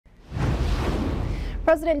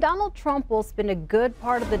President Donald Trump will spend a good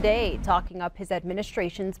part of the day talking up his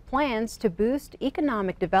administration's plans to boost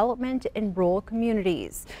economic development in rural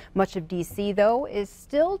communities. Much of D.C., though, is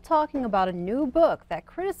still talking about a new book that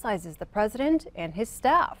criticizes the president and his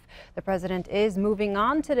staff. The president is moving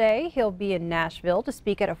on today. He'll be in Nashville to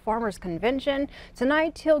speak at a farmers convention.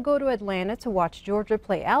 Tonight, he'll go to Atlanta to watch Georgia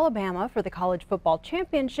play Alabama for the college football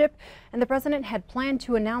championship. And the president had planned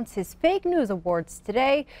to announce his fake news awards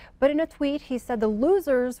today, but in a tweet, he said the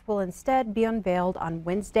losers will instead be unveiled on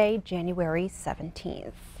Wednesday, January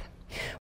 17th.